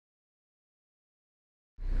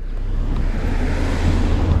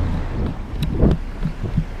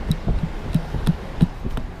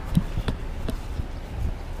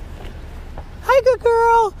good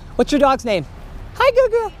girl. What's your dog's name? Hi,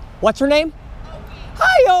 good girl. What's her name?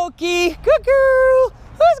 Hi, Oki. Good girl.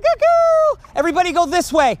 Who's good girl? Everybody go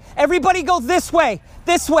this way. Everybody go this way.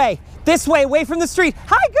 This way. This way, away from the street.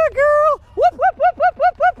 Hi, good girl. Whoop, whoop, whoop, whoop,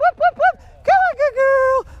 whoop, whoop, whoop, whoop, whoop. Come on, good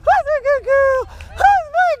girl. Who's a good girl? Who's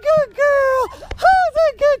my good girl? Who's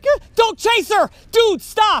a good girl? Don't chase her. Dude,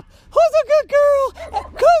 stop. Who's a good girl?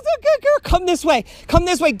 Who's a good girl? Come this way. Come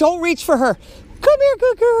this way. Don't reach for her. Come here,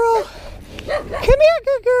 good girl. Come here,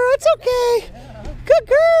 good girl. It's okay. Good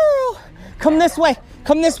girl. Come this way.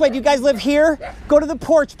 Come this way. Do you guys live here? Go to the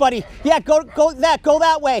porch, buddy. Yeah, go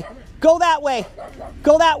that way. Go that way.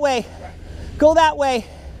 Go that way. Go that way.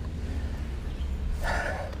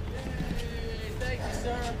 Thank you,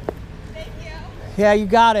 sir. Thank you. Yeah, you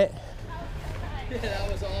got it. Yeah,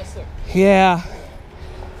 that was awesome. Yeah.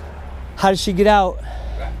 How did she get out?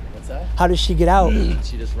 What's that? How did she get out?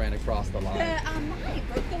 She just ran across the line. Line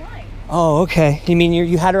broke the line. Oh, okay. You mean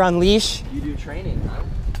you had her on leash? You do training, huh?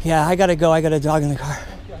 Yeah, I gotta go. I got a dog in the car.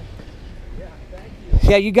 Yeah, thank you.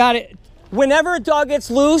 Yeah, you got it. Whenever a dog gets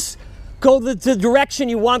loose, go the direction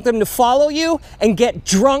you want them to follow you and get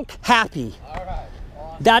drunk happy. All right.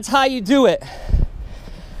 Awesome. That's how you do it,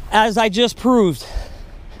 as I just proved.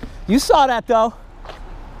 You saw that though.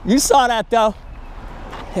 You saw that though.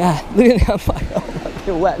 Yeah, look at that.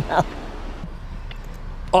 You're wet now.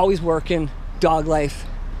 Always working, dog life.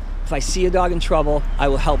 If I see a dog in trouble, I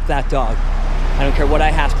will help that dog. I don't care what I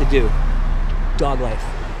have to do. Dog life.